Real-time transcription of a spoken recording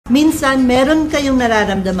Minsan, meron kayong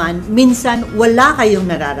nararamdaman, minsan, wala kayong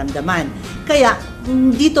nararamdaman. Kaya,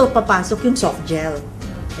 dito papasok yung soft gel.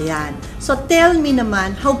 Ayan. So, tell me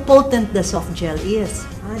naman how potent the soft gel is.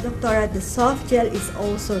 Doctora, the soft gel is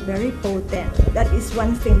also very potent. That is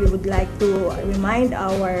one thing we would like to remind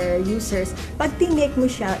our users. Pag tinake mo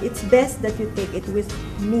siya, it's best that you take it with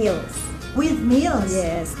meals. With meals?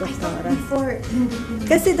 Yes, I thought Doctora. before.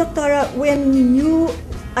 Kasi, Doctora, when you,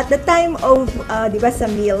 at the time of, di ba sa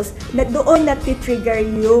meals, na doon nati-trigger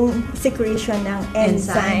yung secretion ng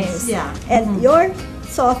enzymes. Yeah. And your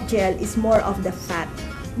soft gel is more of the fat.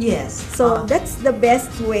 Yes. So, that's the best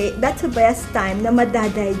way, that's the best time na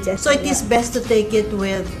madadigest. So, it is best to take it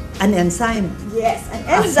with an enzyme. Yes, an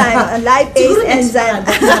enzyme, a lipase Siguro enzyme.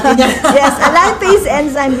 Yes, a lipase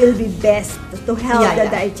enzyme will be best to help the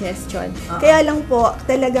digestion. Kaya lang po,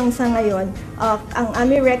 talagang sa ngayon, ang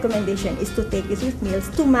aming recommendation is to take it with meals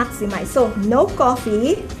to maximize. So, no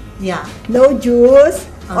coffee, no juice,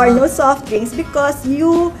 or no soft drinks because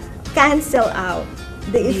you cancel out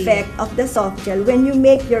the effect of the soft gel when you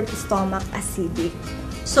make your stomach acidic.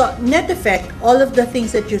 So, net effect, all of the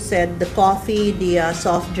things that you said, the coffee, the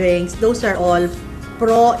soft drinks, those are all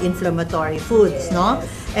pro-inflammatory foods, no?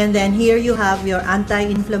 And then here you have your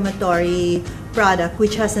anti-inflammatory product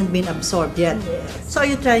which hasn't been absorbed yet. So, are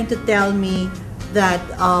you trying to tell me that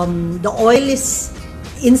the oil is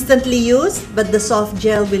instantly used, but the soft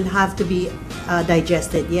gel will have to be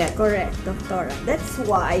digested yet? Correct, Doctora. That's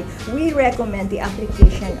why we recommend the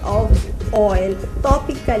application of oil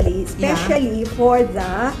topically, especially for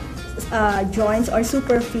the joints or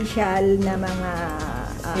superficial na mga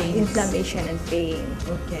inflammation and pain.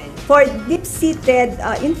 Okay. For deep-seated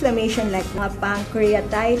inflammation like mga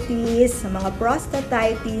pancreatitis, mga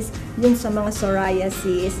prostatitis, yung sa mga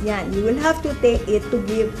psoriasis, yan, you will have to take it to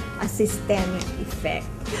give a systemic effect.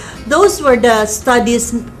 Those were the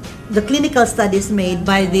studies, the clinical studies made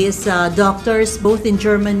by these doctors both in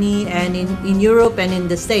Germany and in Europe and in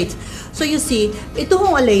the States. So you see, ito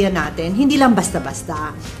hong OLEIA natin, hindi lang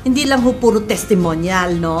basta-basta. Hindi lang ho puro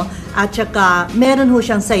testimonial, no? At saka, meron ho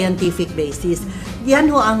siyang scientific basis.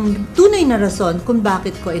 Yan ho ang tunay na rason kung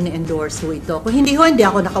bakit ko ini-endorse ho ito. Kung hindi ho, hindi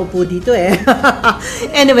ako nakaupo dito eh.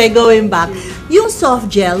 Anyway, going back. Yung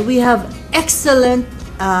soft gel, we have excellent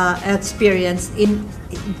experience in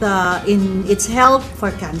its help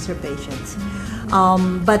for cancer patients.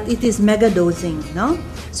 But it is mega dosing, no?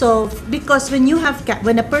 So, because when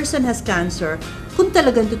a person has cancer, kung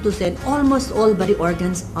talagang tutusin, almost all body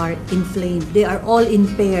organs are inflamed. They are all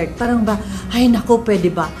impaired. Parang ba, ay nako, pwede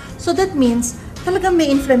ba? So that means, talagang may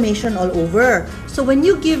inflammation all over. So when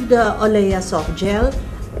you give the OLEIA soft gel,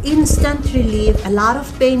 instant relief, a lot of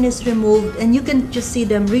pain is removed, and you can just see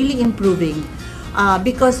them really improving.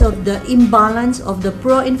 Because of the imbalance of the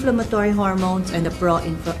pro-inflammatory hormones and the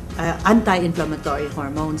anti-inflammatory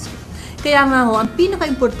hormones. Kaya nga ho, ang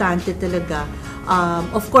pinaka-importante talaga,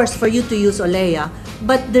 of course, for you to use OLEIA,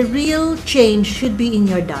 but the real change should be in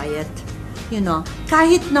your diet. You know,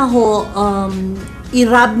 kahit na ho,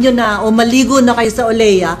 i-rub nyo na o maligo na kayo sa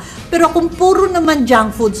OLEIA, pero kung puro naman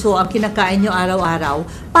junk foods ho ang kinakain nyo araw-araw,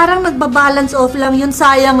 parang nagbabalance off lang yun,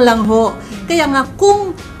 sayang lang ho. Kaya nga,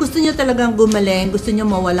 kung gusto nyo talagang gumaling, gusto nyo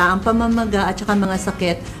mawala ang pamamaga at saka mga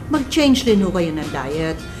sakit, mag-change rin ho kayo ng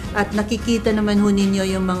diet. At nakikita naman ho ninyo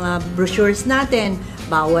yung mga brochures natin,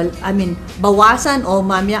 bawasan o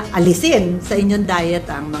mamaya alisin sa inyong diet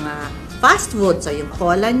ang mga fast food. So yung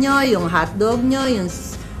cola nyo, yung hotdog nyo,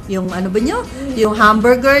 yung ano ba nyo? Yung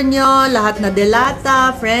hamburger nyo, lahat na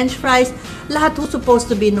delata, french fries, lahat ho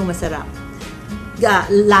supposed to be nung masarap.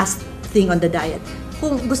 Last thing on the diet.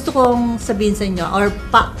 Kung gusto kong sabihin sa inyo or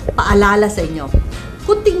paalala sa inyo,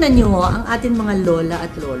 kung tingnan nyo ho ang ating mga lola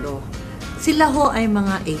at lolo, sila ho ay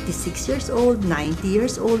mga 86 years old, 90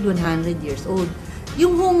 years old, 100 years old.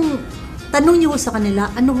 Yung hong tanong nyo ho sa kanila,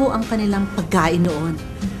 ano ho ang kanilang pagkain noon?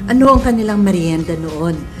 Ano ho ang kanilang merienda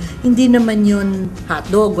noon? Hindi naman yun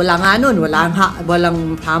hotdog, wala nga nun,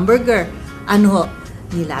 walang hamburger. Ano ho?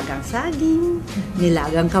 Nilagang saging,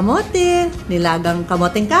 nilagang kamote, nilagang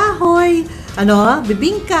kamoteng kahoy,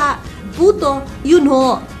 bibingka, puto, yun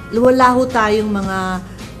ho. Wala ho tayong mga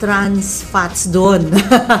trans fats doon.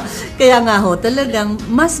 Kaya nga ho, talagang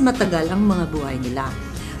mas matagal ang mga buhay nila.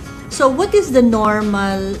 So, what is the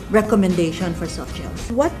normal recommendation for soft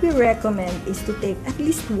gels? What we recommend is to take at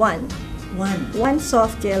least one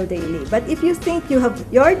soft gel daily. But if you think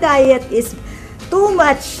your diet is too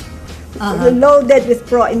much loaded with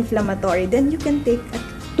pro-inflammatory, then you can take up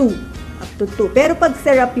to two. Pero pag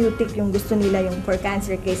therapeutic yung gusto nila yung for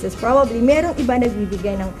cancer cases, probably merong iba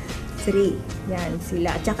nagbibigay ng 3. Yan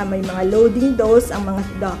sila. Tsaka may mga loading dose ang mga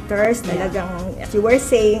doctors. Talagang, as you were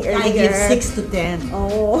saying earlier. I give 6 to 10.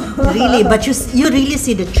 Oh. Really? But you really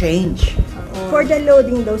see the change. For the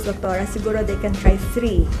loading dose, Doctora, siguro they can try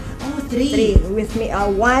 3. Oh, 3. With me,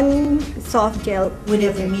 1 soft gel with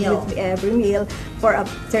every meal. With every meal for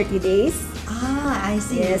 30 days. Ah, I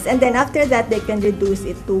see. Yes, and then after that, they can reduce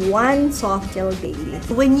it to 1 soft gel daily.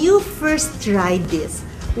 When you first tried this,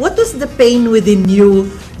 what was the pain within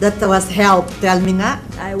you that was helped? Tell me nga.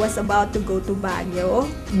 I was about to go to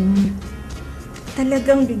Baguio.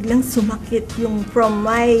 Talagang biglang sumakit yung from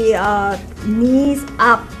my knees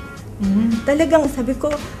up. Talagang sabi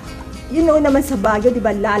ko, you know naman sa Baguio, di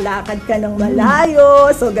ba, lalakad ka ng malayo,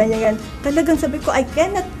 so ganyan. Talagang sabi ko, I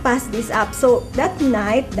cannot pass this up. So that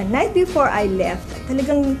night, the night before I left,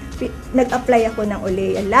 talagang nag-apply ako ng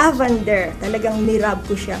OLEIA lavender. Talagang nirab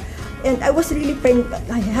ko siya. And I was really praying,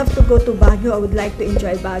 I have to go to Baguio. I would like to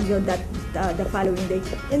enjoy Baguio the following day.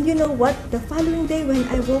 And you know what? The following day when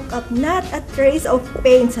I woke up, not a trace of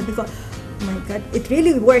pain. Sabi ko, oh my God, it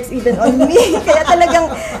really works even on me. Kaya talagang,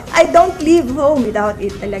 I don't leave home without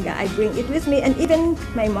it talaga. I bring it with me. And even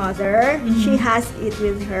my mother, she has it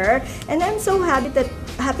with her. And I'm so happy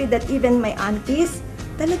that even my aunties,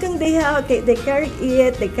 talagang they carry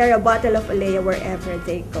it. They carry a bottle of OLEIA wherever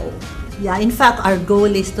they go. Yeah, in fact, our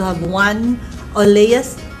goal is to have 1 OLEIA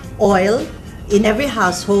oil in every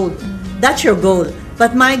household. That's your goal.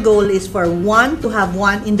 But my goal is for to have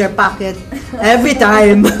 1 in their pocket every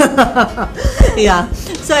time. Yeah.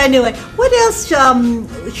 So anyway, what else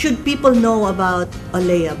should people know about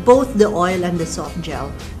OLEIA, both the oil and the soft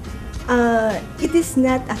gel? It is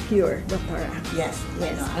not a cure, Doctora. Yes.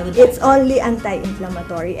 It's only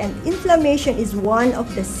anti-inflammatory, and inflammation is one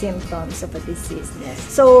of the symptoms of a disease. Yes.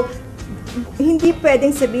 So, hindi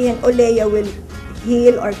pwedeng sabihin OLEIA will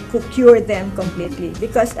heal or cure them completely,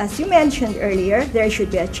 because as you mentioned earlier, there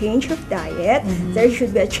should be a change of diet, there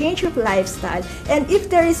should be a change of lifestyle, and if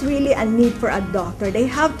there is really a need for a doctor, they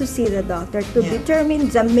have to see the doctor to determine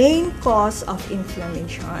the main cause of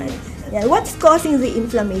inflammation. Yeah, what's causing the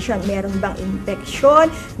inflammation? Meron bang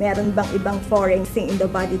infection? Meron bang ibang foreign thing in the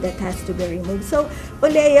body that has to be removed? So,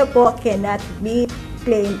 OLEIA po cannot be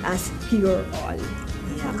claimed as cure-all.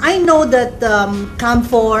 I know that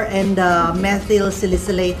camphor and methyl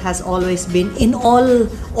salicylate has always been in all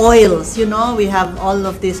oils. You know, we have all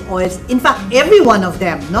of these oils. In fact, every one of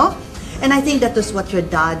them, no? And I think that was what your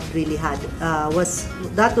dad really had.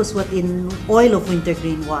 That was what in oil of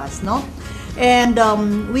wintergreen was, no? And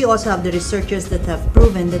we also have the researchers that have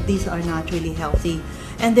proven that these are not really healthy.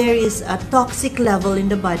 And there is a toxic level in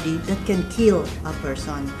the body that can kill a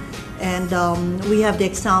person. And we have the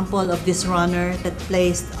example of this runner that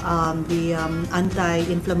placed the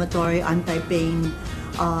anti-inflammatory, anti-pain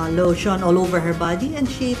lotion all over her body, and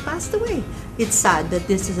she passed away. It's sad that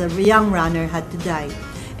this is a young runner had to die.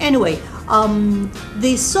 Anyway,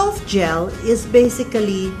 the soft gel is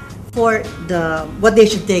basically for what they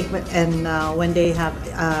should take and when they have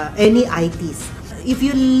any itis. If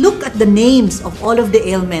you look at the names of all of the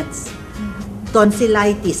ailments,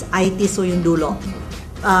 tonsillitis, itis o yung dulo,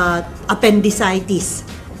 appendicitis,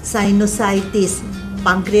 sinusitis,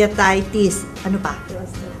 pancreatitis, ano pa?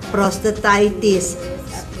 Prostatitis,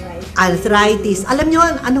 arthritis. Alam nyo,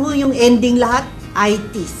 ano yung ending lahat?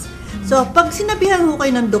 Itis. So, pag sinabihan ho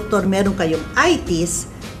kayo ng doktor, meron kayong itis,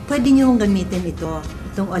 pwede nyo gamitin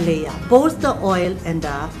itong OLEIA, both the oil and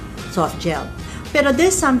the soft gel. Pero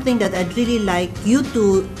there's something that I'd really like you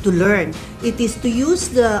to learn. It is to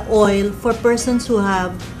use the oil for persons who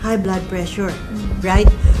have high blood pressure, right?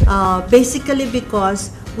 Basically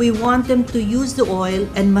because we want them to use the oil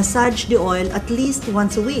and massage the oil at least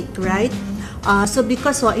once a week, right? So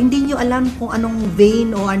because hindi nyo alam kung anong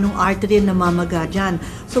vein o anong artery na mamaga dyan.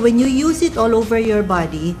 So when you use it all over your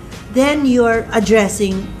body, then you're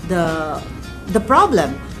addressing the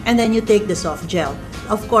problem. And then you take the soft gel.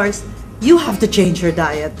 Of course, you have to change your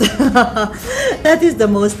diet. That is the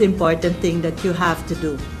most important thing that you have to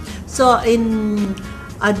do. So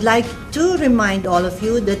I'd like to remind all of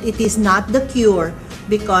you that it is not the cure,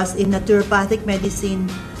 because in naturopathic medicine,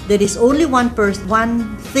 there is only one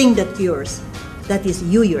thing that cures. That is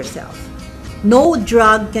you yourself. No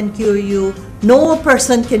drug can cure you. No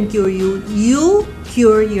person can cure you. You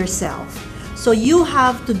cure yourself. So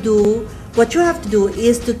what you have to do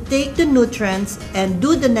is to take the nutrients and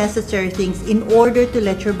do the necessary things in order to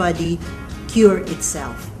let your body cure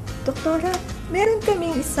itself. Doktora, meron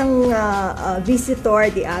kaming isang visitor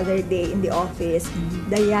the other day in the office,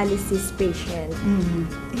 dialysis patient.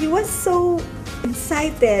 He was so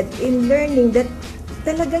excited in learning that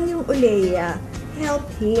talagang yung OLEIA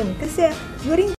helped him. Kasi during